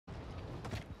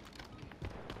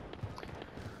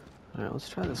Alright, let's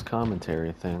try this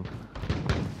commentary thing.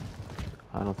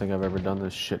 I don't think I've ever done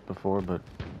this shit before, but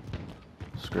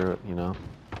screw it, you know.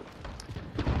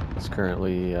 It's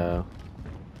currently about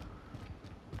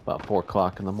 4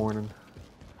 o'clock in the morning.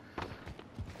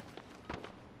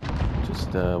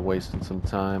 Just wasting some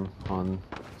time on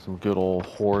some good old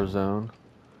Warzone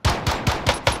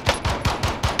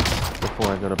before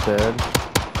I go to bed.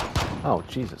 Oh,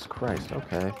 Jesus Christ,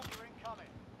 okay.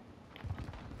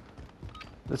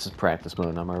 This is practice mode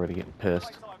and I'm already getting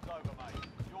pissed.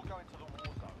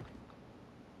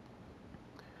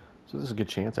 So there's a good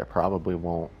chance I probably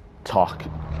won't talk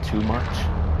too much.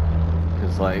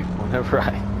 Because, like, whenever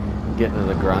I get into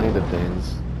the grind of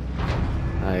things,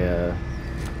 I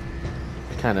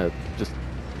kind of just,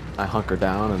 I hunker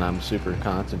down and I'm super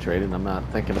concentrated. I'm not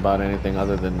thinking about anything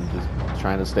other than just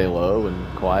trying to stay low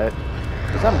and quiet.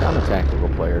 Because I'm a tactical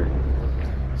player.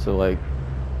 So, like,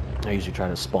 I usually try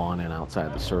to spawn in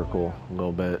outside the circle a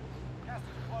little bit.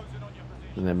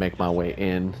 And then make my way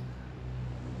in.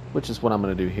 Which is what I'm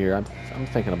going to do here. I'm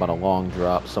thinking about a long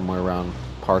drop somewhere around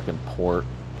Park and Port.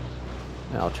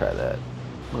 Yeah, I'll try that.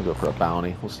 I'm going to go for a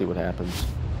bounty. We'll see what happens.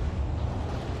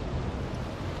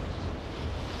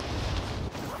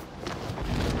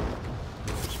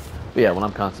 But yeah, when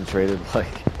I'm concentrated,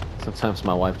 like, sometimes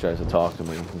my wife tries to talk to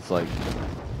me. It's like,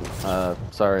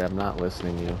 sorry, I'm not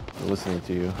listening to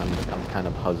you. I'm kind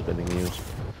of husbanding you. So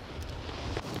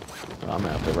I'm going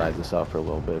to have to ride this out for a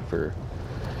little bit for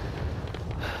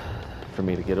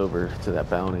me to get over to that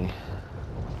bounty.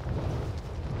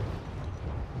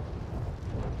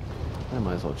 I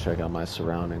might as well check out my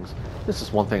surroundings. This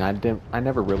is one thing I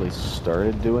never really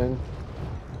started doing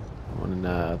when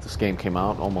this game came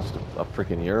out almost a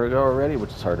freaking year ago already,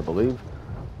 which is hard to believe.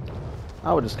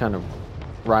 I would just kind of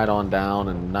ride on down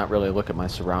and not really look at my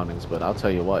surroundings, but I'll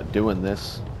tell you what, doing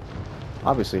this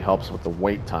obviously helps with the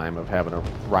wait time of having to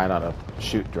ride out a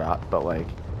shoot drop, but like,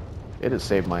 it has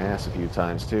saved my ass a few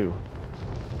times too.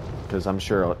 Because I'm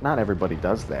sure not everybody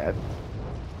does that,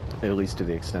 at least to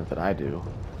the extent that I do.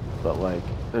 But like,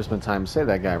 there's been times, say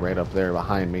that guy right up there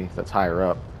behind me that's higher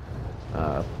up,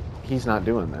 he's not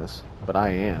doing this, but I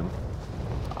am.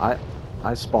 I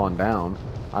spawn down,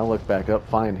 I look back up,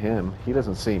 find him, he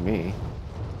doesn't see me,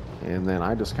 and then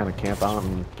I just kind of camp out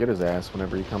and get his ass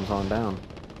whenever he comes on down.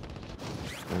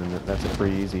 And that's a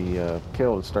pretty easy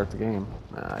kill to start the game.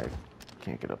 Nah, I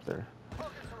can't get up there.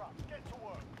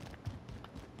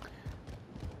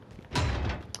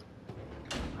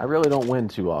 I really don't win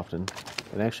too often.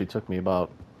 It actually took me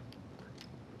about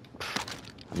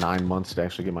 9 months to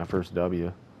actually get my first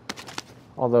W.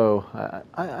 Although,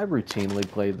 I routinely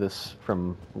played this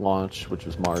from launch, which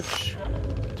was March,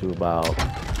 to about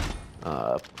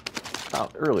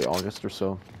early August or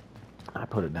so. I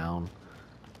put it down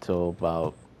till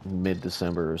about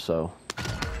mid-December or so.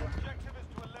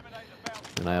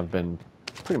 And I have been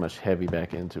pretty much heavy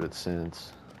back into it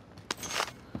since.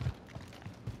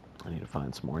 I need to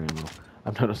find some more ammo.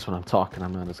 I've noticed when I'm talking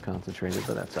I'm not as concentrated,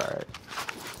 but that's alright.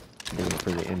 Doing it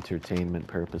for the entertainment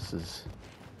purposes.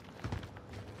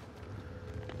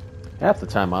 Half the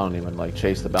time I don't even like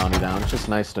chase the bounty down. It's just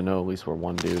nice to know at least where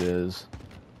one dude is.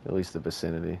 At least the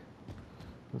vicinity.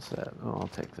 What's that? Oh, I'll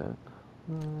take that.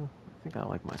 I think I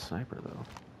like my sniper though.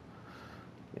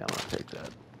 Yeah, I'm gonna take that.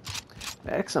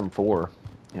 The XM4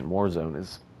 in Warzone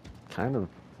is kind of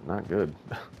not good,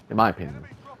 in my opinion.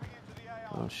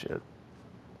 Oh shit.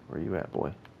 Where you at,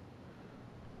 boy?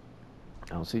 I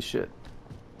don't see shit.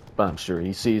 But I'm sure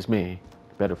he sees me.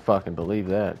 Better fucking believe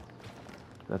that.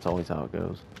 That's always how it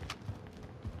goes.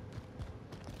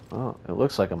 Oh, it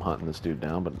looks like I'm hunting this dude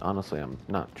down, but honestly I'm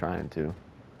not trying to.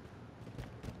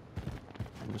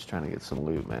 I'm just trying to get some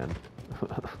loot, man.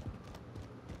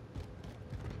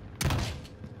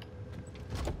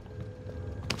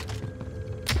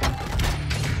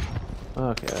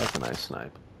 Okay, that's a nice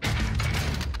snipe.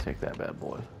 Take that bad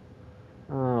boy.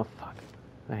 Oh, fuck.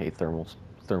 I hate thermal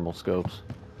scopes.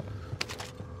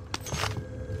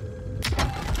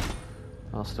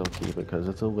 I'll still keep it because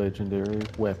it's a legendary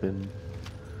weapon.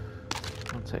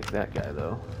 I'll take that guy,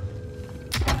 though.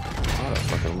 A lot of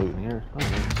fucking loot in here. Oh,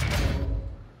 nice.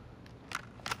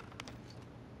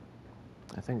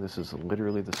 I think this is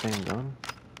literally the same gun.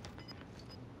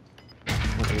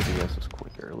 What ADS is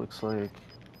quicker? It looks like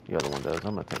the other one does.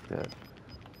 I'm gonna take that.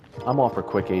 I'm all for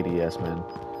quick ADS, man.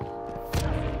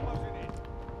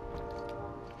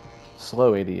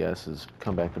 Slow ADS has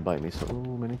come back to bite me so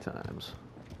many times.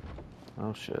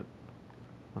 Oh shit. I'm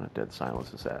gonna dead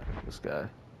silence this guy.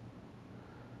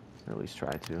 Or at least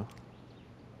try to.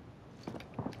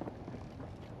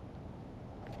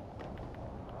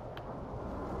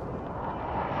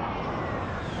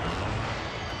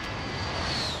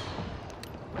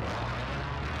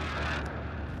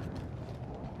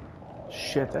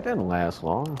 shit, that didn't last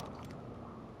long.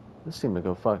 This seemed to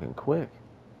go fucking quick.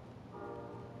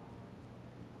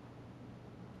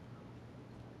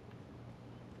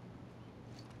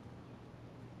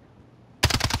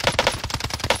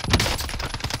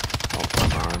 Oh,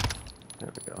 come on.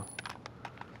 There we go.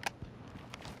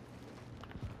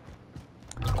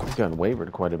 The gun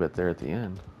wavered quite a bit there at the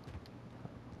end.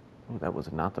 Oh, that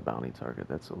was not the bounty target.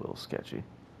 That's a little sketchy.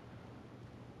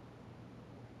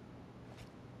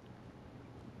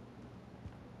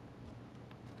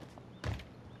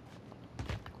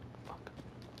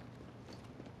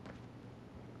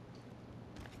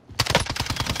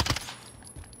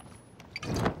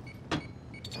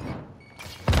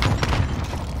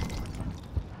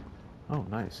 Oh,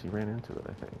 nice. He ran into it,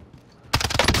 I think.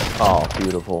 Oh,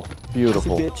 beautiful.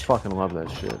 Beautiful. Fucking love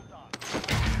that shit.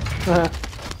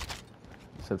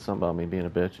 Said something about me being a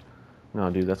bitch. No,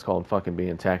 dude, that's called fucking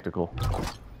being tactical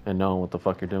and knowing what the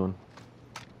fuck you're doing.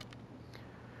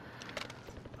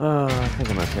 I think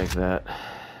I'm gonna take that.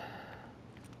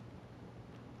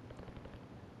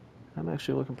 I'm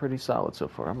actually looking pretty solid so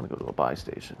far. I'm gonna go to a buy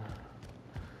station.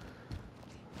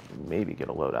 Maybe get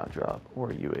a loadout drop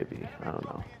or a UAV. I don't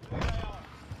know.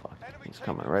 Fuck, he's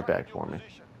coming right back for me.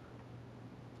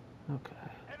 Okay.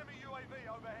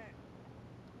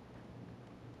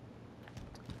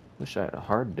 Wish I had a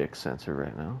hard dick sensor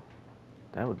right now.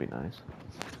 That would be nice.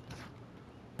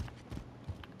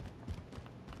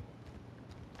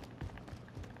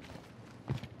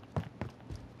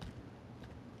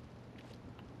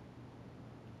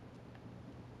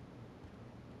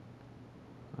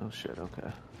 Oh shit,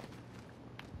 okay.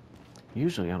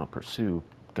 Usually I don't pursue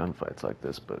gunfights like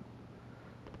this, but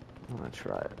I'm gonna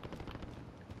try it.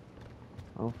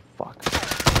 Oh fuck.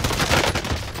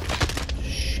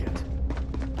 Shit.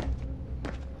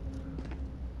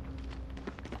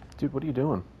 Dude, what are you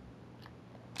doing?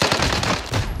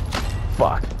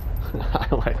 Fuck. I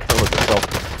let go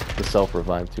with the self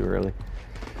revive too early.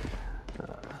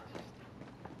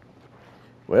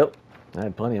 Well, I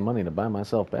had plenty of money to buy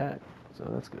myself back, so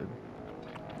that's good.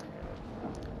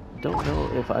 Don't know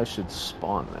if I should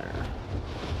spawn there.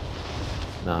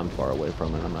 Nah, I'm far away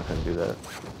from it. I'm not gonna do that.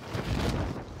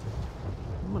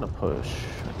 I'm gonna push,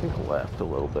 I think, left a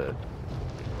little bit.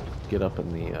 Get up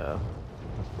in the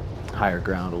higher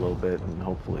ground a little bit and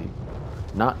hopefully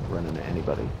not run into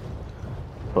anybody.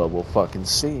 But we'll fucking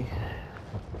see.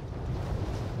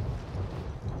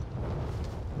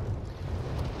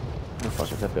 Oh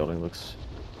fuck it, that building looks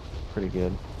pretty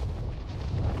good.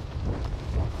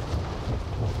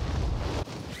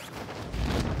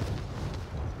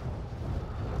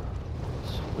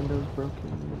 This window's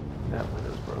broken. That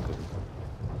window's broken.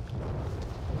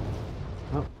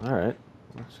 Oh, alright.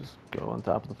 Let's just go on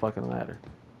top of the fucking ladder.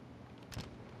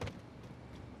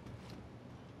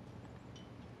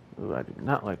 Ooh, I do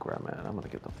not like where I'm at. I'm gonna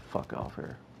get the fuck off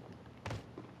here.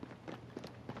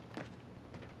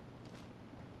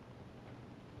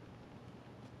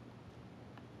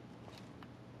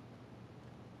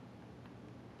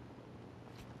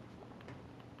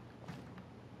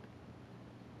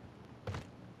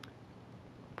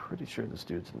 Pretty sure this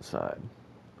dude's inside.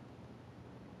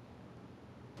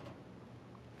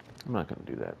 I'm not gonna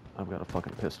do that. I've got a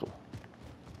fucking pistol.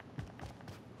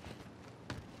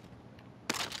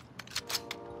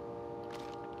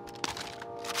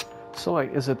 So,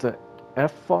 like, is it the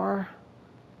F-FAR?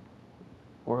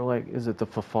 Or, like, is it the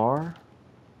FAR?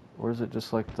 Or is it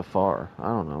just, like, the FAR? I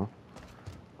don't know.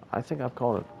 I think I've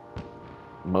called it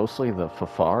mostly the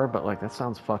FAR, but, like, that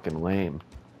sounds fucking lame.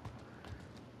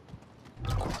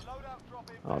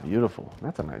 Oh, beautiful.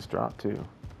 That's a nice drop, too.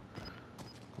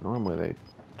 Normally they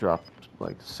drop,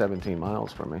 like, 17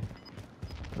 miles from me.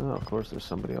 Oh, of course, there's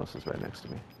somebody else that's right next to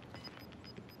me.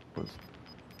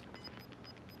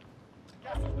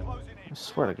 I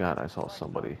swear to God, I saw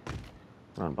somebody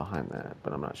run behind that,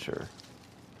 but I'm not sure.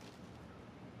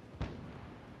 I'm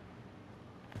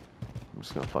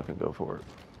just gonna fucking go for it.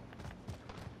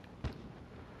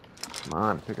 Come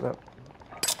on, pick it up.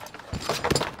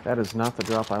 That is not the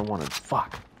drop I wanted.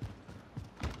 Fuck.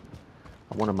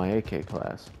 I wanted my AK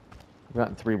class. I've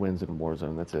gotten 3 wins in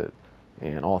Warzone, that's it.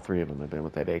 And all 3 of them have been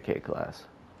with that AK class.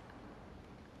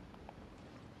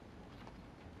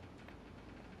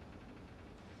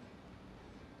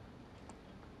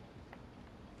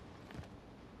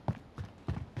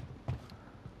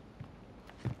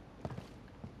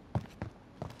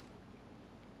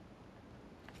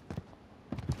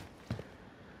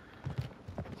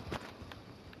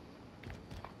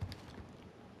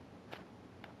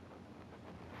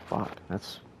 Fuck,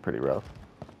 that's pretty rough.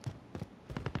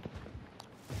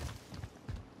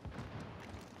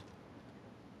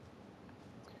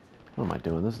 am I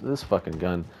doing? This fucking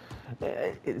gun,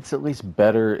 it's at least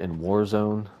better in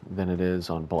Warzone than it is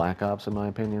on Black Ops, in my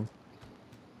opinion.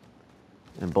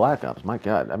 In Black Ops, my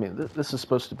God, I mean, this is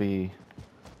supposed to be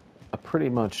a pretty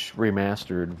much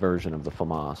remastered version of the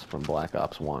FAMAS from Black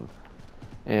Ops 1,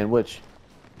 and which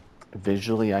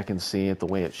visually I can see it, the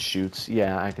way it shoots,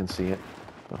 yeah, I can see it,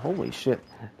 but holy shit,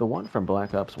 the one from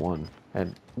Black Ops 1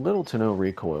 had little to no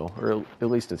recoil, or at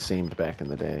least it seemed back in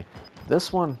the day.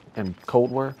 This one in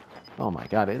Cold War, oh my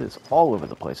God, it is all over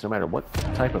the place. No matter what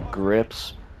type of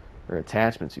grips or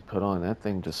attachments you put on, that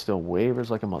thing just still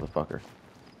wavers like a motherfucker.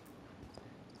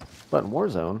 But in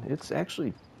Warzone, it's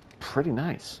actually pretty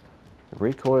nice. The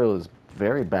recoil is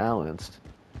very balanced,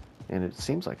 and it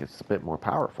seems like it's a bit more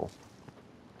powerful.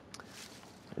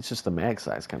 It's just the mag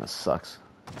size kind of sucks,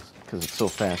 because it's so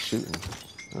fast shooting.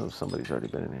 Oh, somebody's already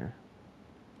been in here.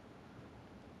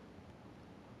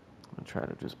 I'm gonna try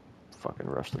to just fucking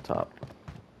rush the top.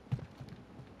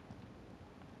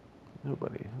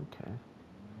 Nobody, okay.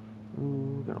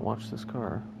 Ooh, gonna watch this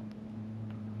car.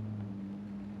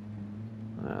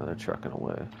 Nah, they're trucking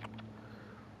away.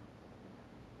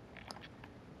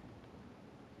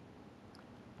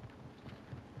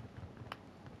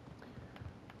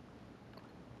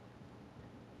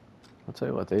 I'll tell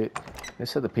you what, they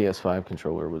said the PS5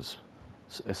 controller was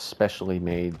especially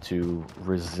made to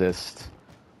resist,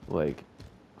 like,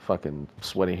 fucking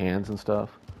sweaty hands and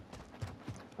stuff.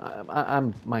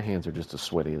 My hands are just as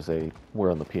sweaty as they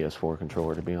were on the PS4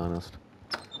 controller, to be honest.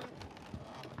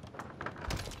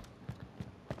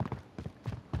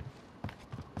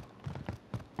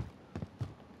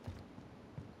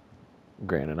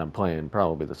 Granted, I'm playing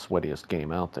probably the sweatiest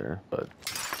game out there, but,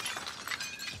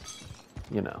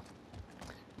 you know.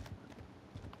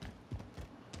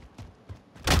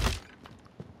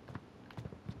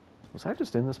 Was I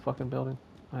just in this fucking building?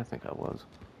 I think I was.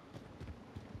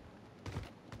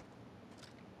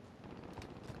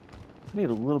 I need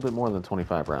a little bit more than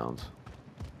 25 rounds.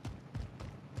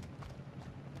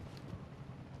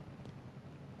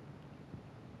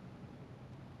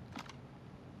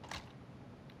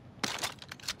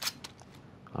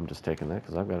 I'm just taking that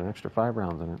because I've got an extra 5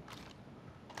 rounds in it.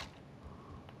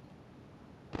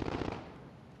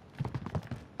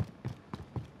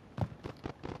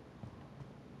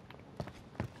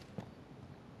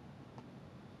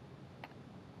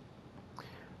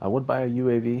 I would buy a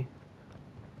UAV,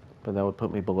 but that would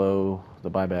put me below the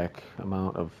buyback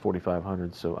amount of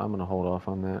 4,500, so I'm going to hold off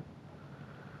on that.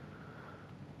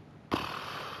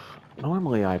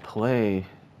 Normally I play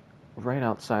right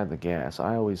outside the gas.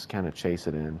 I always kind of chase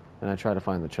it in, and I try to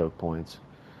find the choke points.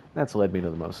 That's led me to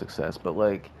the most success, but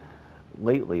like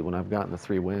lately when I've gotten the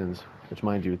 3 wins, which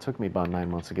mind you, it took me about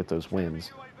 9 months to get those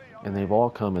wins, and they've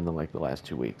all come in like the last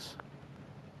 2 weeks.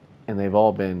 And they've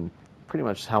all been pretty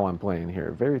much how I'm playing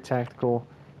here. Very tactical,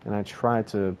 and I try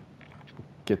to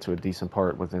get to a decent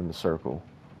part within the circle,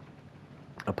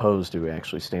 opposed to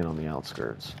actually staying on the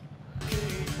outskirts.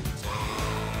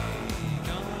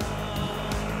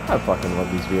 I fucking love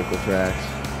these vehicle tracks.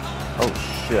 Oh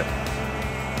shit.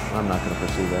 I'm not gonna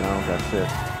pursue that, I don't got shit.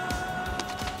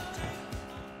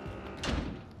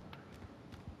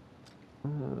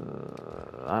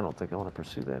 I don't think I want to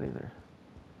pursue that either.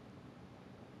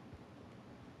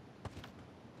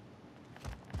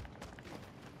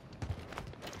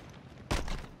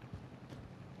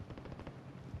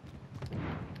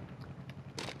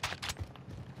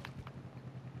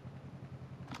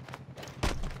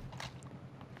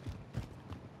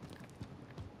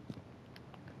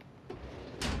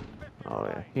 Oh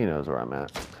yeah, he knows where I'm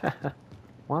at.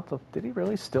 What the? Did he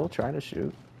really still try to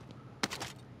shoot?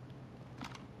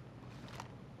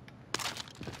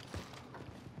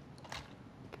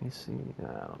 Can you see?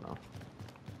 I don't know.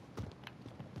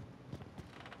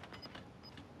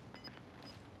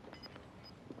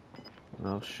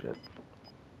 Oh shit.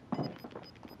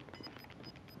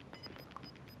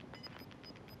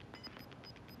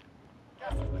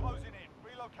 Gas is closing in.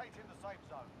 Relocating the safe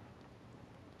zone.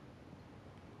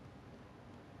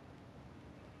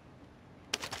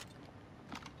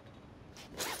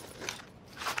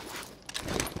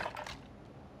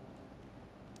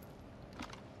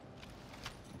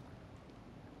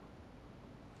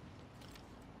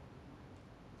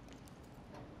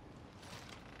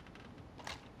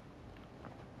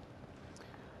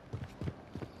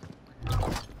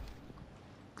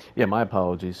 Yeah, my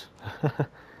apologies.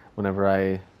 Whenever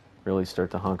I really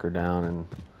start to hunker down and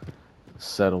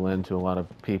settle into a lot of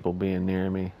people being near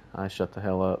me, I shut the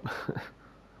hell up.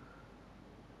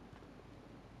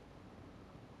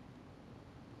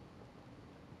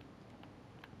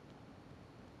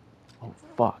 Oh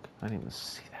fuck, I didn't even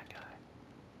see that guy.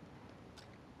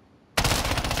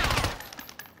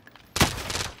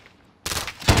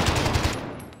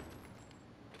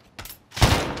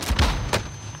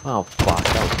 Oh, fuck,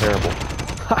 that was terrible.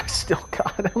 I still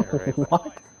got him. Yeah, right.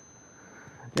 What?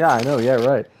 Yeah, I know, yeah,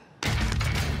 right.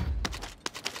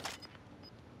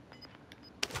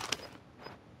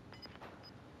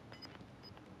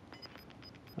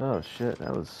 Oh, shit,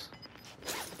 that was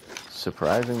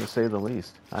surprising to say the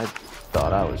least. I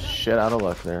thought I was shit out of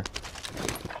luck there.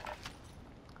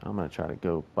 I'm gonna try to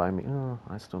go buy me... Oh,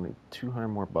 I still need 200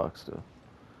 more bucks to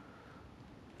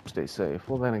stay safe.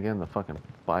 Well, then again, the fucking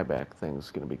buyback thing's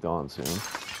gonna be gone soon.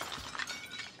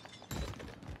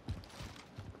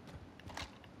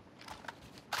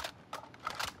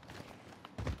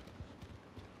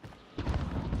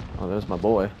 Oh, there's my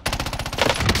boy.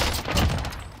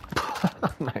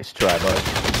 Nice try, bud.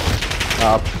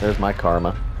 Oh, there's my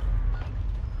karma.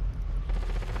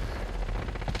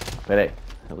 But hey,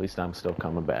 at least I'm still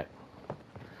coming back.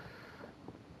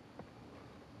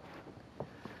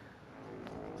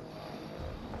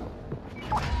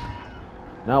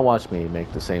 Now watch me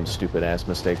make the same stupid ass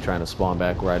mistake trying to spawn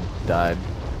back where I died.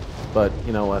 But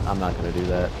you know what? I'm not going to do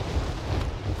that.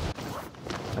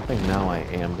 I think now I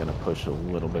am going to push a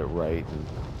little bit right and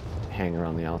hang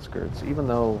around the outskirts. Even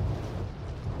though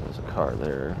there's a car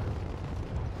there.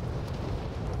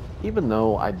 Even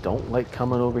though I don't like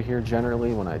coming over here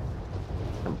generally when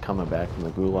I'm coming back from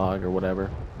the gulag or whatever.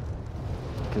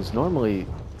 Because normally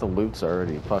the loot's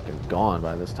already fucking gone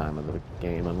by this time of the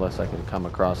game, unless I can come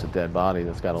across a dead body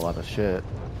that's got a lot of shit.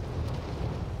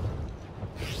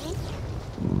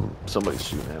 Somebody's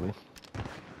shooting at me.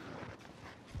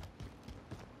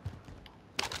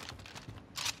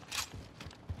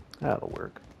 That'll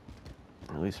work.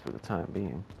 At least for the time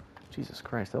being. Jesus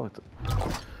Christ, that looked...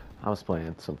 I was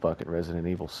playing some fucking Resident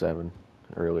Evil 7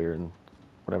 earlier, and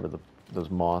whatever those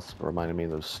moths reminded me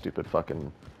of those stupid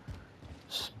fucking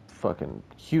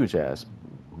huge ass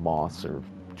moths or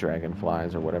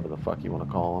dragonflies or whatever the fuck you want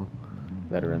to call them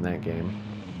that are in that game.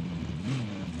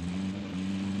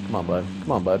 Come on, bud.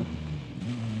 Come on, bud.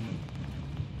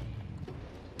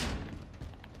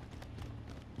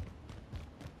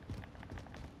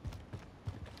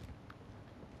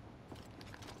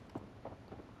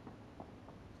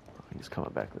 He's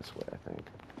coming back this way, I think.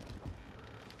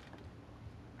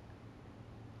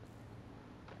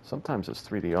 Sometimes this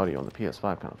 3D audio on the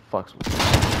PS5 kind of fucks with me.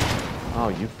 Oh,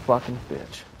 you fucking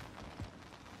bitch.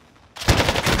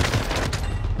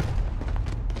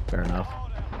 Fair enough.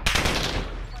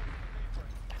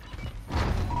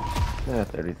 Yeah,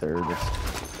 33rd.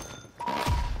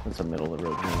 That's a middle of the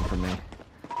road game for me.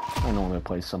 I normally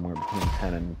play somewhere between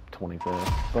 10 and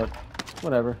 25th, but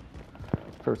whatever.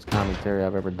 First commentary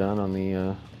I've ever done on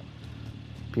the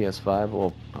PS5.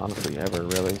 Well, honestly, ever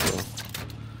really.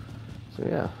 So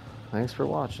yeah. Thanks for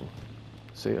watching.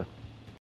 See ya.